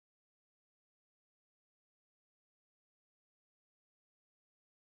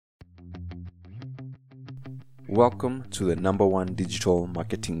Welcome to the number one digital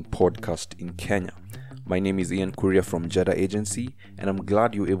marketing podcast in Kenya. My name is Ian Kuria from Jeddah Agency, and I'm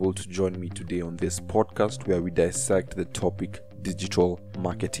glad you're able to join me today on this podcast where we dissect the topic digital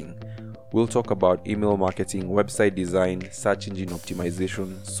marketing. We'll talk about email marketing, website design, search engine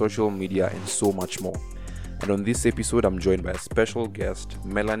optimization, social media, and so much more. And on this episode, I'm joined by a special guest,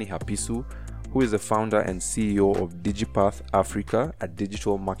 Melanie Hapisu, who is the founder and CEO of DigiPath Africa, a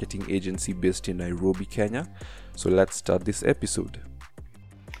digital marketing agency based in Nairobi, Kenya. So let's start this episode.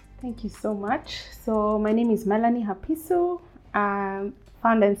 Thank you so much. So my name is Melanie Hapisu. I'm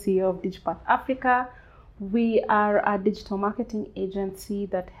founder and CEO of DigiPath Africa. We are a digital marketing agency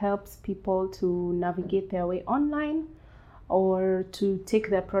that helps people to navigate their way online or to take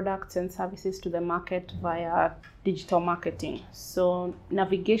their products and services to the market via digital marketing. So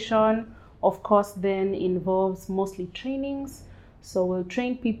navigation, of course, then involves mostly trainings. So we'll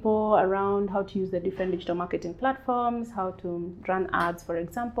train people around how to use the different digital marketing platforms, how to run ads, for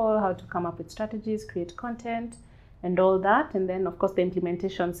example, how to come up with strategies, create content, and all that. And then, of course, the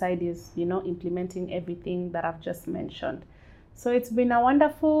implementation side is, implementing everything that I've just mentioned. So it's been a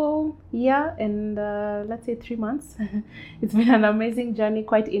wonderful year and let's say 3 months. It's been an amazing journey,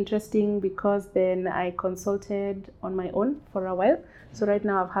 quite interesting because then I consulted on my own for a while. So right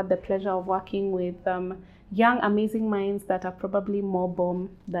now I've had the pleasure of working with young, amazing minds that are probably more bomb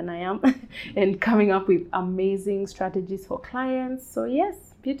than I am and coming up with amazing strategies for clients. So yes,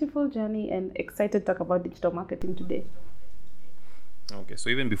 beautiful journey and excited to talk about digital marketing today. Okay, so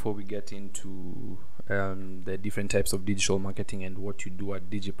even before we get into the different types of digital marketing and what you do at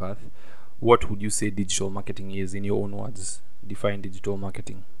DigiPath, what would you say digital marketing is in your own words? Define digital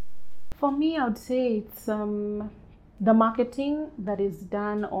marketing. For me, I would say it's the marketing that is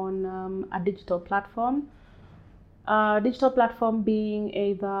done on a digital platform. Digital platform being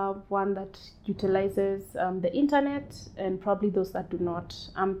either one that utilizes the internet and probably those that do not.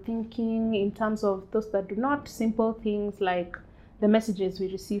 I'm thinking in terms of those that do not, simple things like the messages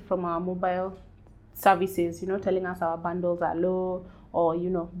we receive from our mobile services, telling us our bundles are low or,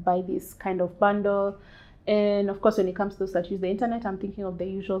 buy this kind of bundle. And of course, when it comes to those that use the internet, I'm thinking of the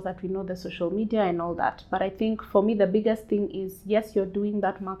usuals that we know, the social media and all that. But I think for me, the biggest thing is, yes, you're doing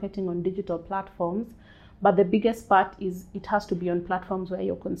that marketing on digital platforms, but the biggest part is it has to be on platforms where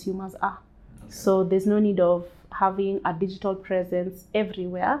your consumers are. Okay. So there's no need of having a digital presence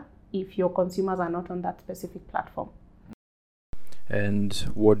everywhere if your consumers are not on that specific platform. And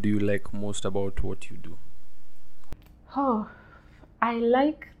what do you like most about what you do? Oh, I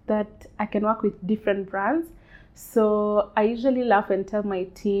like that I can work with different brands. So I usually laugh and tell my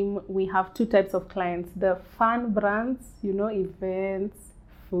team we have two types of clients. The fun brands, events,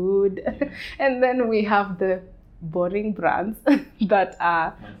 food. And then we have the boring brands that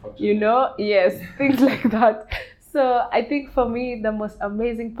are, things like that. So I think for me, the most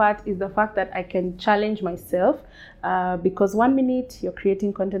amazing part is the fact that I can challenge myself because 1 minute you're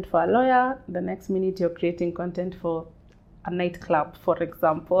creating content for a lawyer, the next minute you're creating content for a nightclub, for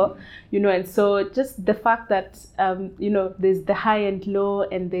example, and so just the fact that, there's the high and low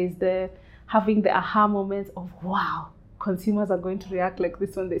and there's the having the aha moments of, wow, consumers are going to react like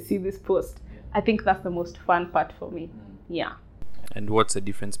this when they see this post. I think that's the most fun part for me. Yeah. And what's the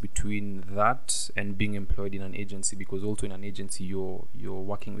difference between that and being employed in an agency? Because also in an agency, you're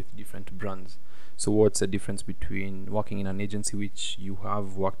working with different brands. So what's the difference between working in an agency, which you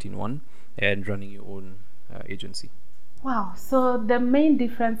have worked in one, and running your own agency? Wow. So the main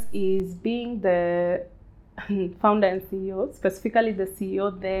difference is being the founder and CEO, specifically the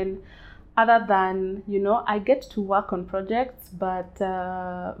CEO, then other than, I get to work on projects, but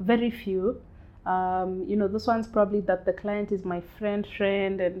very few. Those ones probably that the client is my friend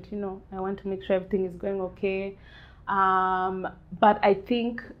and, I want to make sure everything is going okay. But I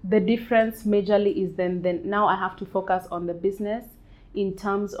think the difference majorly is then now I have to focus on the business in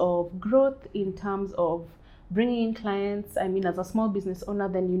terms of growth, in terms of bringing in clients. I mean, as a small business owner,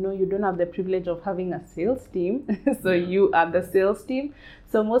 then, you don't have the privilege of having a sales team. So you are the sales team.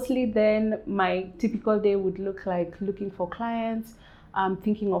 So mostly then my typical day would look like looking for clients,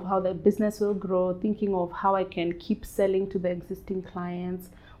 thinking of how the business will grow, thinking of how I can keep selling to the existing clients,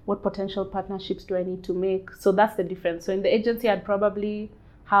 what potential partnerships do I need to make. So that's the difference. So in the agency, I'd probably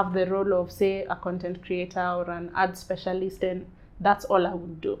have the role of, say, a content creator or an ad specialist, and that's all I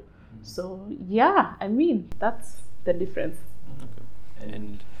would do. So yeah, that's the difference. Okay.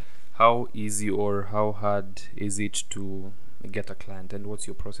 And how easy or how hard is it to get a client? And what's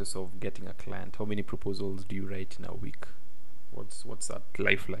your process of getting a client? How many proposals do you write in a week? What's that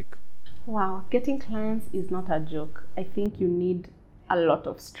life like? Wow, getting clients is not a joke. I think you need a lot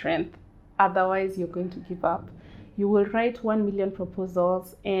of strength. Otherwise, you're going to give up. you will write 1 million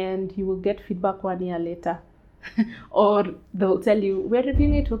proposals and you will get feedback 1 year later. Or they'll tell you, we're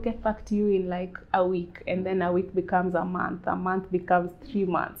reviewing it, we'll get back to you in like a week, and then a week becomes a month becomes 3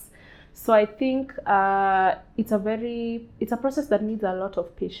 months. So I think it's a process that needs a lot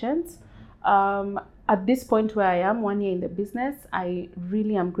of patience. At this point where I am, 1 year in the business, I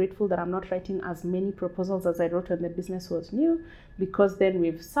really am grateful that I'm not writing as many proposals as I wrote when the business was new, because then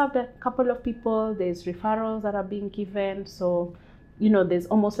we've served a couple of people, there's referrals that are being given. So, there's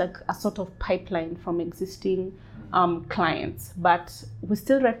almost like a sort of pipeline from existing clients. But we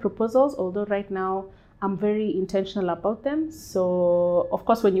still write proposals, although right now I'm very intentional about them. So, of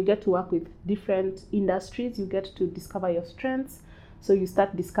course, when you get to work with different industries, you get to discover your strengths. So you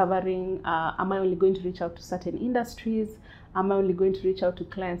start discovering, am I only going to reach out to certain industries? Am I only going to reach out to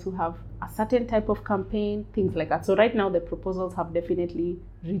clients who have a certain type of campaign? Things like that. So right now the proposals have definitely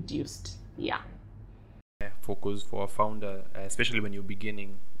reduced. Yeah. Focus for a founder, especially when you're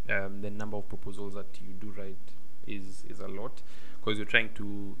beginning, the number of proposals that you do write is a lot, because you're trying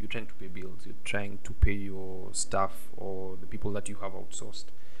to pay bills, you're trying to pay your staff or the people that you have outsourced.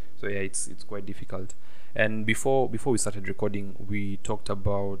 So yeah, it's quite difficult. And before we started recording, we talked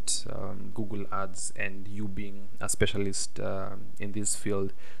about Google Ads and you being a specialist in this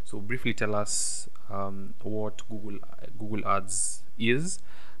field. So briefly tell us what Google Ads is,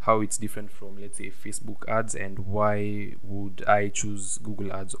 how it's different from, let's say, Facebook ads, and why would I choose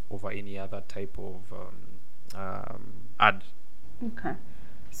Google Ads over any other type of ad. Okay.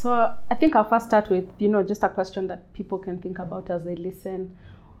 So I think I'll first start with, just a question that people can think about as they listen.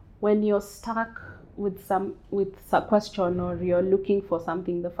 When you're stuck with a question or you're looking for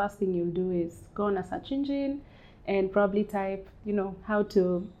something, the first thing you'll do is go on a search engine and probably type, how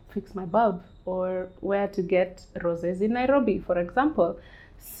to fix my bulb or where to get roses in Nairobi, for example.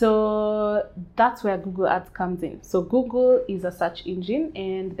 So that's where Google Ads comes in. So Google is a search engine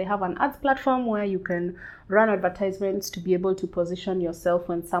and they have an ads platform where you can run advertisements to be able to position yourself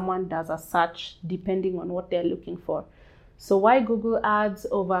when someone does a search depending on what they're looking for. So why Google Ads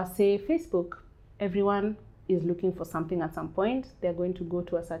over, say, Facebook? Everyone is looking for something at some point. They're going to go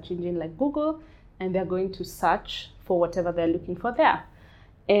to a search engine like Google and they're going to search for whatever they're looking for there.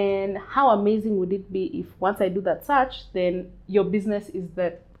 And how amazing would it be if once I do that search, then your business is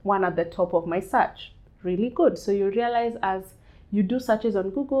the one at the top of my search? Really good. So you realize as you do searches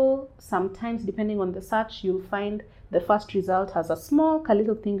on Google, sometimes depending on the search, you'll find the first result has a small,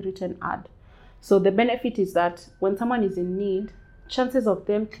 little thing written ad. So the benefit is that when someone is in need, chances of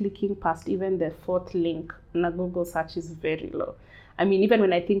them clicking past even the fourth link in a Google search is very low. I mean, even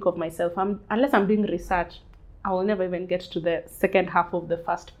when I think of myself, unless I'm doing research, I will never even get to the second half of the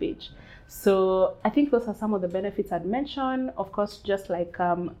first page. So I think those are some of the benefits I'd mention. Of course, just like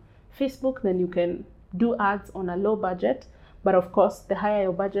Facebook, then you can do ads on a low budget. But of course, the higher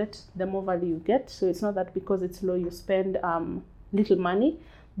your budget, the more value you get. So it's not that because it's low, you spend little money.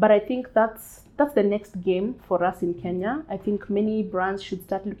 But I think that's the next game for us in Kenya. I think many brands should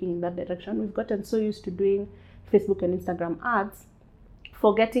start looking in that direction. We've gotten so used to doing Facebook and Instagram ads,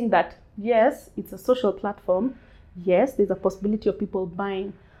 forgetting that, yes, it's a social platform. Yes, there's a possibility of people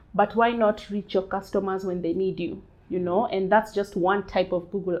buying, but why not reach your customers when they need you, And that's just one type of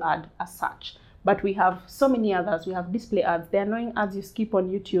Google ad as such. But we have so many others. We have display ads, the annoying ads you skip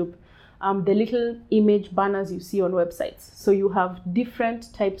on YouTube, the little image banners you see on websites. So you have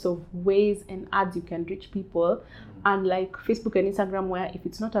different types of ways and ads you can reach people. Unlike Facebook and Instagram, where if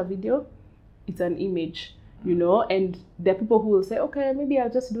it's not a video, it's an image, and there are people who will say, okay, maybe I'll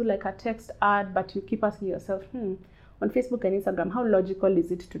just do like a text ad, but you keep asking yourself, on Facebook and Instagram, how logical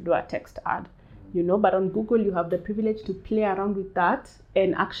is it to do a text ad? But on Google, you have the privilege to play around with that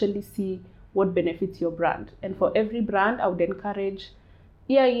and actually see what benefits your brand. And for every brand, I would encourage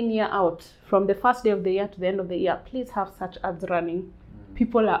year in, year out, from the first day of the year to the end of the year, please have such ads running.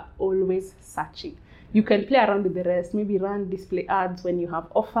 People are always searching. You can play around with the rest, maybe run display ads when you have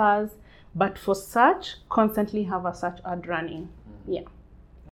offers, but for search, constantly have a search ad running. Yeah.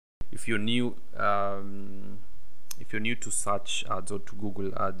 If you're new to search ads or to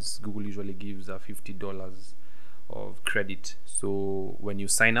Google Ads, Google usually gives $50 of credit. So when you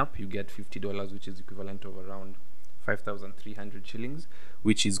sign up, you get $50, which is equivalent of around 5,300 shillings,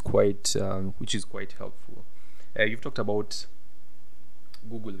 which is quite helpful. You've talked about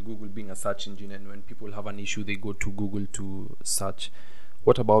Google being a search engine, and when people have an issue, they go to Google to search.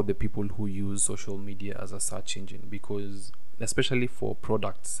 What about the people who use social media as a search engine? Because especially for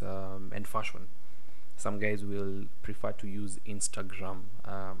products and fashion, some guys will prefer to use Instagram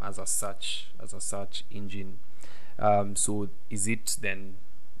as a search engine. So is it then?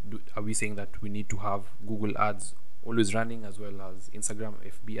 Are we saying that we need to have Google Ads always running, as well as Instagram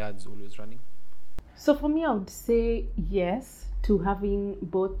FB ads always running? So for me, I would say yes to having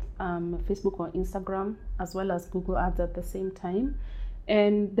both Facebook or Instagram as well as Google ads at the same time.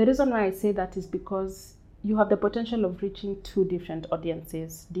 And the reason why I say that is because you have the potential of reaching two different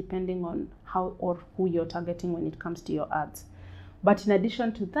audiences depending on how or who you're targeting when it comes to your ads. But in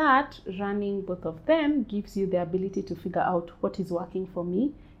addition to that, running both of them gives you the ability to figure out what is working for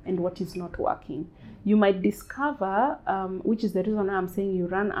me and what is not working. You might discover, which is the reason why I'm saying you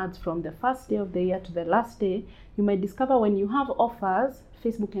run ads from the first day of the year to the last day, you might discover when you have offers,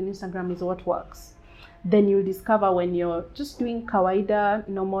 Facebook and Instagram is what works. Then you'll discover when you're just doing kawaida,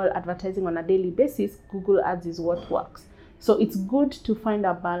 normal advertising on a daily basis, Google ads is what works. So it's good to find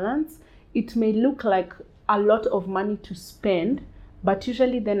a balance. It may look like a lot of money to spend, but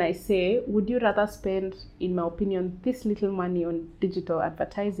usually then I say, would you rather spend, in my opinion, this little money on digital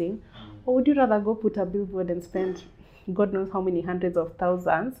advertising, or would you rather go put a billboard and spend God knows how many hundreds of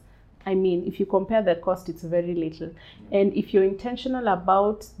thousands? I mean, if you compare the cost, it's very little. And if you're intentional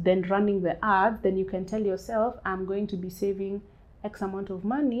about then running the ads, then you can tell yourself, I'm going to be saving X amount of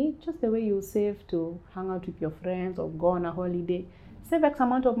money, just the way you save to hang out with your friends or go on a holiday. Save X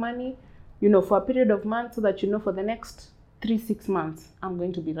amount of money, for a period of months so that for the next 3-6 months, I'm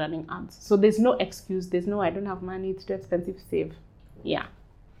going to be running ads. So there's no excuse. There's no, I don't have money, it's too expensive, save. Yeah.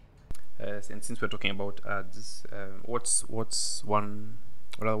 And since we're talking about ads, what's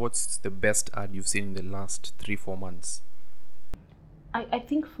the best ad you've seen in the last 3-4 months? I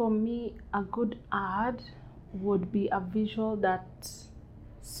think for me, a good ad would be a visual that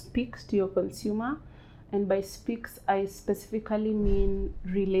speaks to your consumer. And by speaks, I specifically mean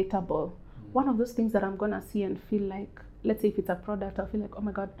relatable. One of those things that I'm going to see and feel like, let's say if it's a product, I'll feel like, oh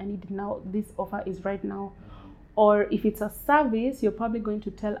my God, I need it now. This offer is right now. Or if it's a service, you're probably going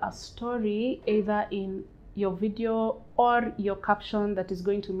to tell a story either in your video or your caption that is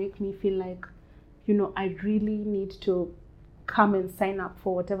going to make me feel like, I really need to come and sign up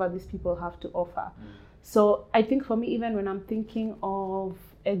for whatever these people have to offer. So I think for me, even when I'm thinking of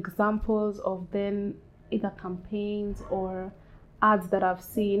examples of then either campaigns or ads that I've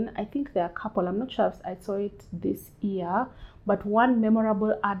seen, I think there are a couple. I'm not sure if I saw it this year, but one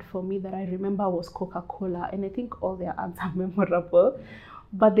memorable ad for me that I remember was Coca-Cola, and I think all their ads are memorable.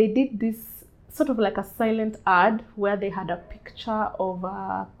 But they did this sort of like a silent ad where they had a picture of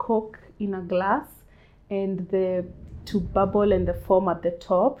a Coke in a glass and the to bubble and the foam at the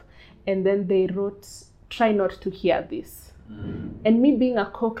top, and then they wrote, "Try not to hear this." And me being a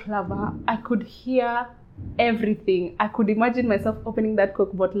Coke lover, I could hear everything. I could imagine myself opening that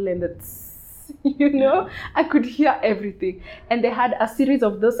Coke bottle and it's, I could hear everything. And they had a series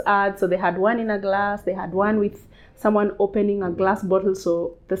of those ads. So they had one in a glass, they had one with someone opening a glass bottle,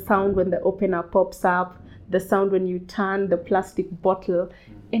 so the sound when the opener pops up, the sound when you turn the plastic bottle.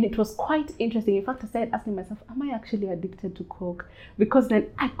 And it was quite interesting. In fact, I started asking myself, am I actually addicted to Coke? Because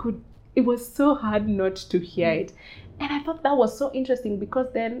then it was so hard not to hear it. And I thought that was so interesting because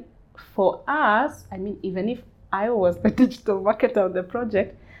then for us, I mean, even if I was the digital marketer of the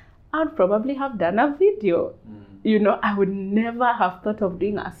project, I would probably have done a video. I would never have thought of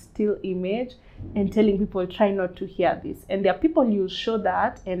doing a still image and telling people, try not to hear this. And there are people you show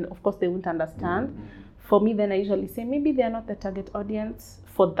that, and of course they won't understand. For me, then I usually say, maybe they're not the target audience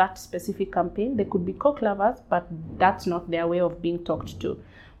for that specific campaign. They could be Coke lovers, but that's not their way of being talked to.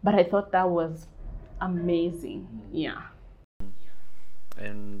 But I thought that was amazing. Yeah.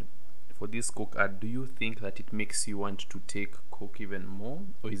 And for this Coke ad, do you think that it makes you want to take Coke even more?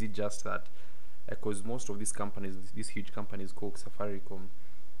 Or is it just that, because most of these companies, these huge companies, Coke, Safaricom,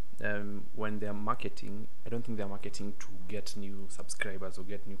 when they're marketing, I don't think they're marketing to get new subscribers or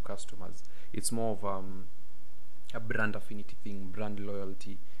get new customers. It's more of a brand affinity thing, brand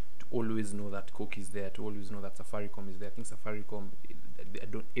loyalty, to always know that Coke is there, to always know that Safaricom is there. I think Safaricom,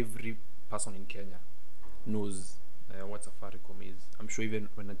 every person in Kenya knows what Safaricom is. I'm sure even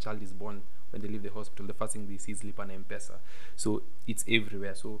when a child is born, when they leave the hospital, the first thing they see is Lipa na M-Pesa. So it's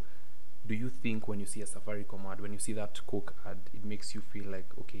everywhere. So do you think when you see a Safaricom ad, when you see that Coke ad, it makes you feel like,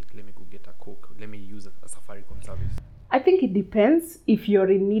 okay, let me go get a Coke, let me use a Safaricom service? I think it depends if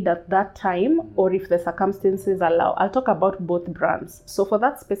you're in need at that time or if the circumstances allow. I'll talk about both brands. So for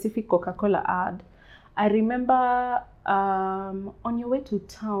that specific Coca-Cola ad, I remember on your way to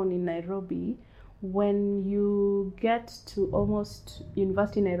town in Nairobi, when you get to almost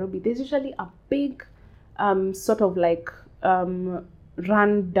University Nairobi, there's usually a big sort of like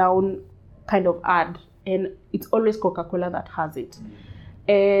run down kind of ad, and it's always Coca-Cola that has it.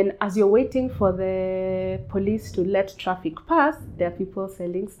 And as you're waiting for the police to let traffic pass, there are people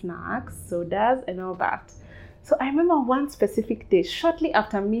selling snacks, sodas, and all that. So I remember one specific day, shortly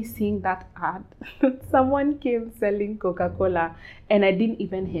after me seeing that ad, someone came selling Coca-Cola and I didn't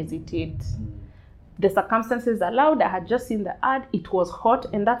even hesitate. The circumstances allowed, I had just seen the ad, it was hot,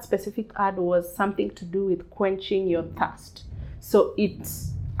 and that specific ad was something to do with quenching your thirst. So it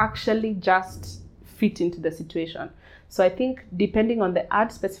actually just fit into the situation. So I think depending on the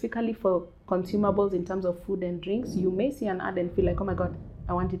ad, specifically for consumables in terms of food and drinks, you may see an ad and feel like, oh my God,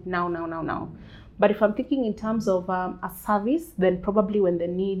 I want it now. But if I'm thinking in terms of a service, then probably when the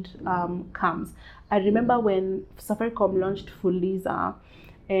need comes. I remember when Safaricom launched Fuliza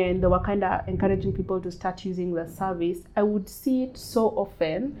and they were kind of encouraging people to start using the service, I would see it so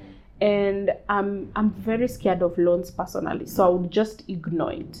often. And I'm very scared of loans personally, so I would just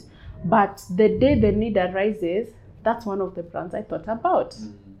ignore it. But the day the need arises, that's one of the brands I thought about,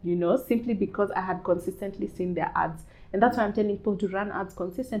 simply because I had consistently seen their ads. And that's why I'm telling people to run ads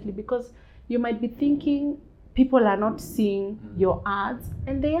consistently, because you might be thinking people are not seeing your ads,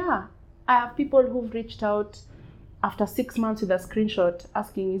 and they are. I have people who've reached out after 6 months with a screenshot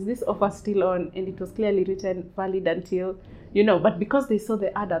asking, is this offer still on? And it was clearly written valid until, but because they saw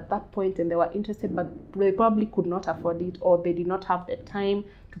the ad at that point and they were interested, but they probably could not afford it, or they did not have the time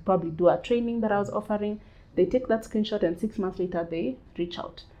to probably do a training that I was offering, they take that screenshot and 6 months later they reach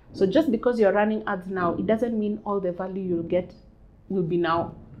out. So just because you're running ads now, it doesn't mean all the value you'll get will be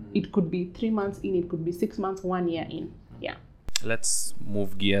now. It could be 3 months in, it could be 6 months, 1 year in. Yeah. Let's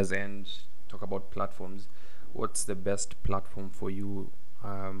move gears and talk about platforms. What's the best platform for you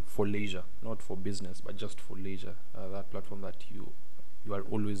for leisure, not for business, but just for leisure? That platform that you are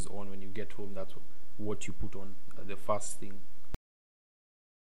always on when you get home, that's what you put on the first thing.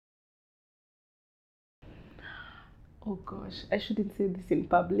 Oh gosh, I shouldn't say this in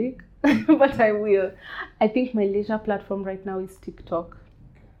public, but I will. I think my leisure platform right now is TikTok.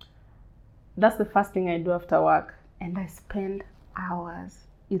 That's the first thing I do after work, and I spend hours.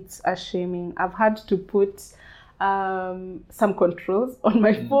 It's a shaming. I've had to put some controls on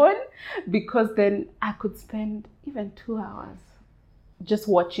my phone, because then I could spend even 2 hours just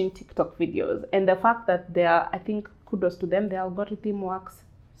watching TikTok videos. And the fact that I think kudos to them, the algorithm works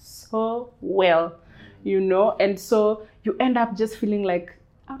so well, and so you end up just feeling like,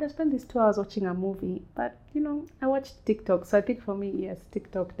 I would have spent these 2 hours watching a movie, but I watched TikTok. So I think for me, yes,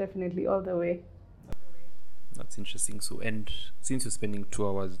 TikTok definitely all the way. That's interesting. So, and since you're spending 2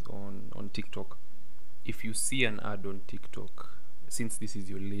 hours on TikTok, if you see an ad on TikTok, since this is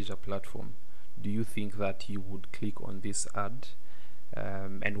your leisure platform, do you think that you would click on this ad?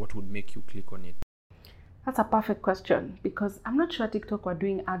 And what would make you click on it? That's a perfect question, because I'm not sure TikTok were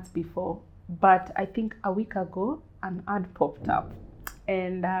doing ads before, but I think a week ago, an ad popped up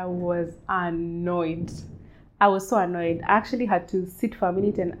and I was annoyed. I was so annoyed. I actually had to sit for a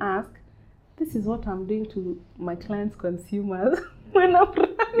minute and ask, this is what I'm doing to my clients' consumers when I'm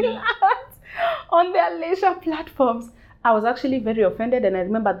running ads on their leisure platforms. I was actually very offended, and I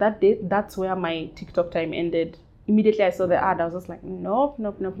remember that day, that's where my TikTok time ended. Immediately I saw the ad, I was just like, nope.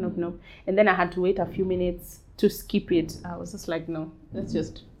 And then I had to wait a few minutes to skip it. I was just like, no, let's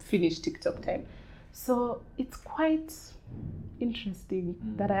just finish TikTok time. So it's quite interesting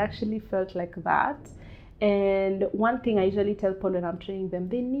that I actually felt like that. And one thing I usually tell people when I'm training them,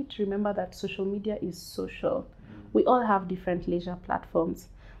 they need to remember that social media is social. We all have different leisure platforms.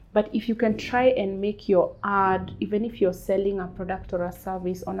 But if you can try and make your ad, even if you're selling a product or a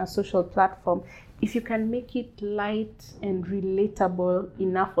service on a social platform, if you can make it light and relatable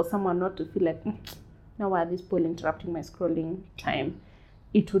enough for someone not to feel like, now why are these people interrupting my scrolling time?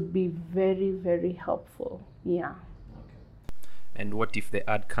 It would be very, very helpful. Yeah. And what if the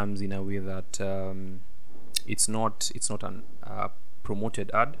ad comes in a way that it's not an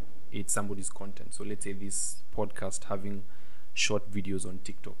promoted ad, it's somebody's content? So let's say this podcast having short videos on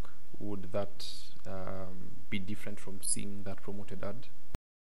TikTok, would that be different from seeing that promoted ad?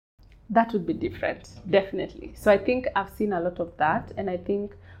 That would be different, definitely. So I think I've seen a lot of that, and I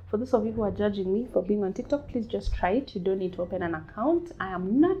think for those of you who are judging me for being on TikTok, please just try it. You don't need to open an account. I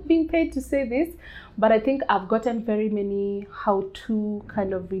am not being paid to say this, but I think I've gotten very many how-to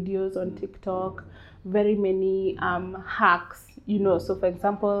kind of videos on TikTok, very many hacks, So for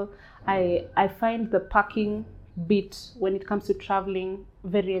example, I find the parking bit when it comes to traveling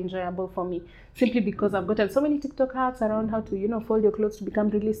very enjoyable for me, simply because I've gotten so many TikTok hacks around how to fold your clothes to become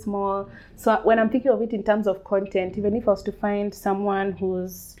really small. So when I'm thinking of it in terms of content, even if I was to find someone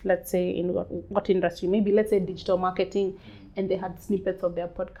who's, let's say, in what industry, maybe let's say digital marketing, and they had snippets of their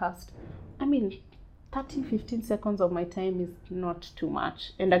podcast, 30-15 seconds of my time is not too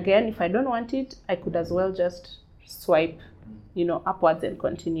much. And again, if I don't want it, I could as well just swipe upwards and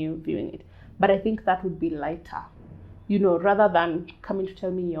continue viewing it. But I think that would be lighter, you know, rather than coming to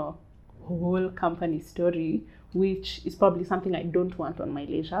tell me your whole company story, which is probably something I don't want on my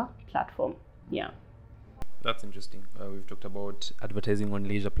leisure platform. Yeah. That's interesting. We've talked about advertising on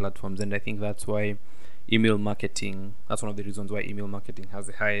leisure platforms, and I think that's why email marketing, that's one of the reasons why email marketing has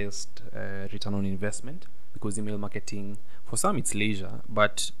the highest return on investment, because email marketing, for some it's leisure,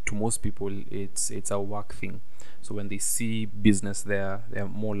 but to most people it's a work thing. So when they see business there, they're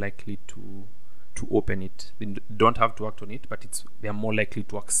more likely to open it. They don't have to act on it, but they're more likely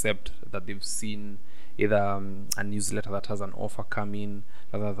to accept that they've seen either a newsletter that has an offer coming,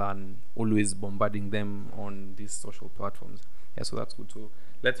 rather than always bombarding them on these social platforms. Yeah, so that's good. So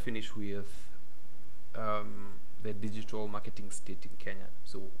let's finish with the digital marketing state in Kenya.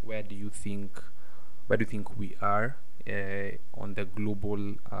 So where do you think we are on the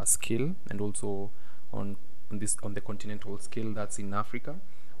global scale, and also on the continental scale that's in Africa?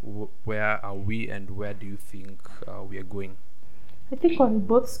 Where are we, and where do you think we are going? I think on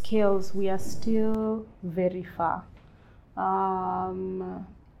both scales we are still very far.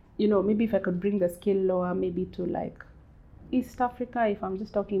 You know, maybe if I could bring the scale lower, maybe to like East Africa, if I'm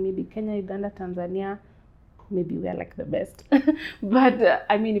just talking maybe Kenya, Uganda, Tanzania, maybe we are like the best. But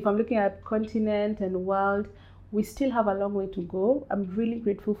I mean, if I'm looking at continent and world, we still have a long way to go. I'm really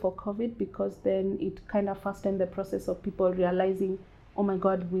grateful for COVID, because then it kind of fastened the process of people realizing, oh my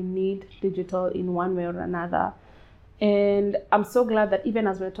God, we need digital in one way or another. And I'm so glad that even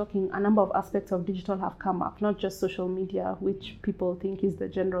as we're talking, a number of aspects of digital have come up, not just social media, which people think is the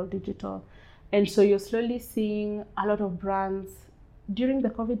general digital. And so you're slowly seeing a lot of brands during the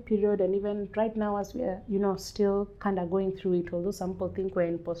COVID period, and even right now as we're, you know, still kind of going through it, although some people think we're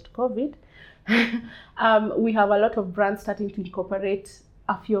in post-COVID, we have a lot of brands starting to incorporate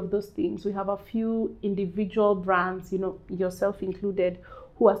a few of those things. We have a few individual brands, you know, yourself included,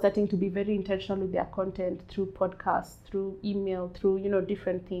 who are starting to be very intentional with their content through podcasts, through email, through, you know,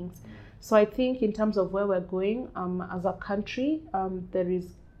 different things. So I think in terms of where we're going as a country, there is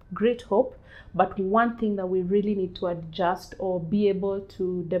great hope. But one thing that we really need to adjust or be able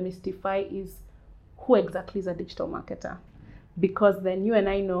to demystify is who exactly is a digital marketer. Because then you and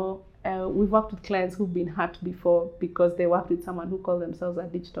I know, we've worked with clients who've been hurt before because they worked with someone who called themselves a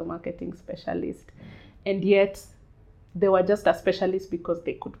digital marketing specialist. And yet they were just a specialist because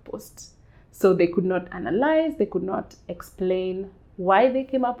they could post. So they could not analyze, they could not explain why they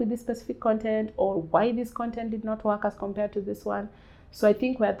came up with this specific content, or why this content did not work as compared to this one. So I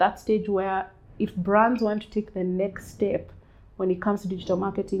think we're at that stage where if brands want to take the next step when it comes to digital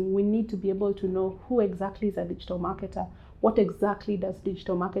marketing, we need to be able to know who exactly is a digital marketer. What exactly does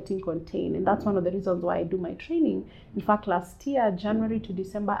digital marketing contain? And that's one of the reasons why I do my training. In fact, last year, January to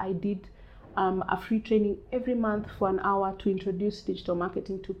December, I did a free training every month for an hour to introduce digital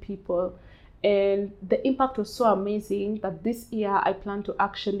marketing to people. And the impact was so amazing that this year I plan to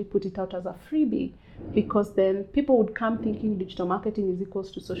actually put it out as a freebie, because then people would come thinking digital marketing is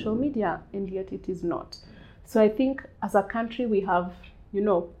equals to social media, and yet it is not. So I think as a country we have, you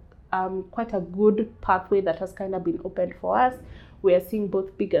know, quite a good pathway that has kind of been opened for us. We are seeing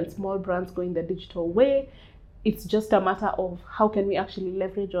both big and small brands going the digital way. It's just a matter of how can we actually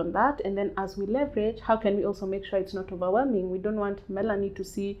leverage on that, and then as we leverage, how can we also make sure it's not overwhelming. We don't want Melanie to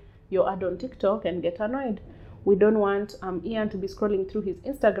see your ad on TikTok and get annoyed. We don't want Ian to be scrolling through his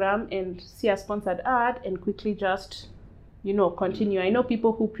Instagram and see a sponsored ad and quickly just, you know, continue. I know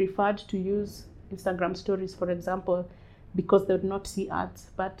people who preferred to use Instagram stories, for example, because they would not see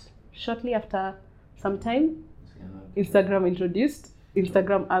ads. But shortly after some time, Instagram introduced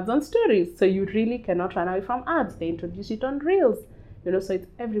Instagram ads on stories. So you really cannot run away from ads. They introduce it on Reels, you know, so it's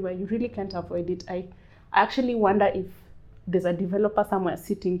everywhere. You really can't avoid it. I actually wonder if there's a developer somewhere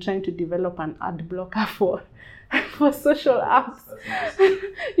sitting trying to develop an ad blocker for social apps,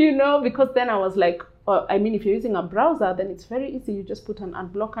 you know, because then I was like, I mean, if you're using a browser, then it's very easy. You just put an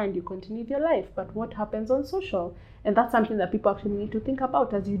ad blocker and you continue with your life. But what happens on social? And that's something that people actually need to think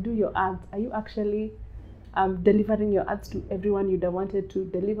about as you do your ads. Are you actually delivering your ads to everyone you'd have wanted to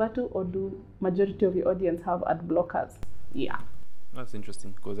deliver to, or do majority of your audience have ad blockers? Yeah. That's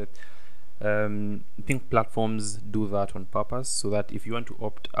interesting, because I think platforms do that on purpose, so that if you want to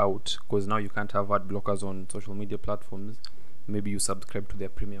opt out, because now you can't have ad blockers on social media platforms, maybe you subscribe to their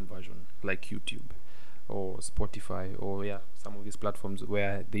premium version, like YouTube or Spotify, or some of these platforms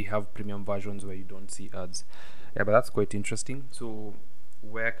where they have premium versions where you don't see ads. But that's quite interesting. So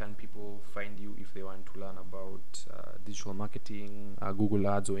where can people find you if they want to learn about digital marketing, Google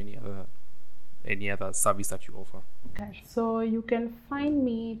Ads, or any other service that you offer? Okay, so you can find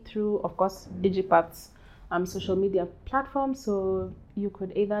me through, of course, DigiPath's social media platforms. So you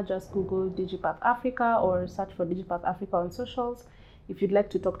could either just Google DigiPath Africa or search for DigiPath Africa on socials. If you'd like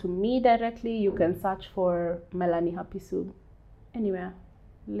to talk to me directly, you can search for Melanie Hapisu anywhere,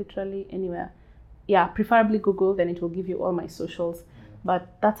 literally anywhere. Yeah, preferably Google, then it will give you all my socials.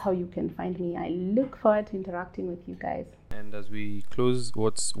 But that's how you can find me. I look forward to interacting with you guys. And as we close,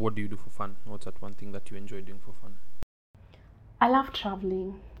 what do you do for fun? What's that one thing that you enjoy doing for fun? I love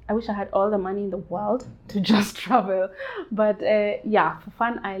traveling. I wish I had all the money in the world to just travel. But for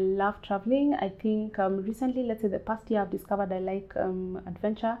fun, I love traveling. I think recently, let's say the past year, I've discovered I like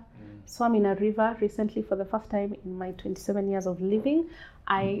adventure. Swam in a river recently for the first time in my 27 years of living.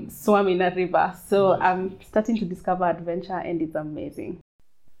 I swam in a river. So I'm starting to discover adventure, and it's amazing.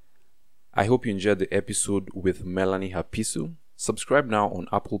 I hope you enjoyed the episode with Melanie Hapisu. Subscribe now on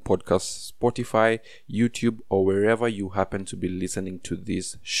Apple Podcasts, Spotify, YouTube, or wherever you happen to be listening to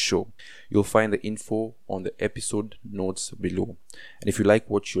this show. You'll find the info on the episode notes below. And if you like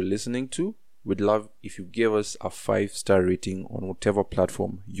what you're listening to, we'd love if you give us a 5-star rating on whatever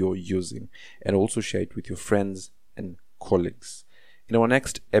platform you're using, and also share it with your friends and colleagues. In our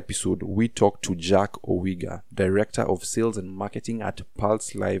next episode, we talk to Jack Owiga, Director of Sales and Marketing at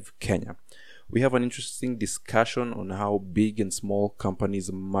Pulse Live Kenya. We have an interesting discussion on how big and small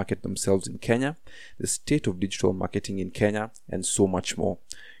companies market themselves in Kenya, the state of digital marketing in Kenya, and so much more.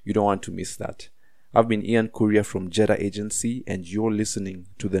 You don't want to miss that. I've been Ian Kuria from Jeddah Agency, and you're listening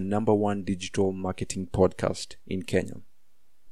to the #1 digital marketing podcast in Kenya.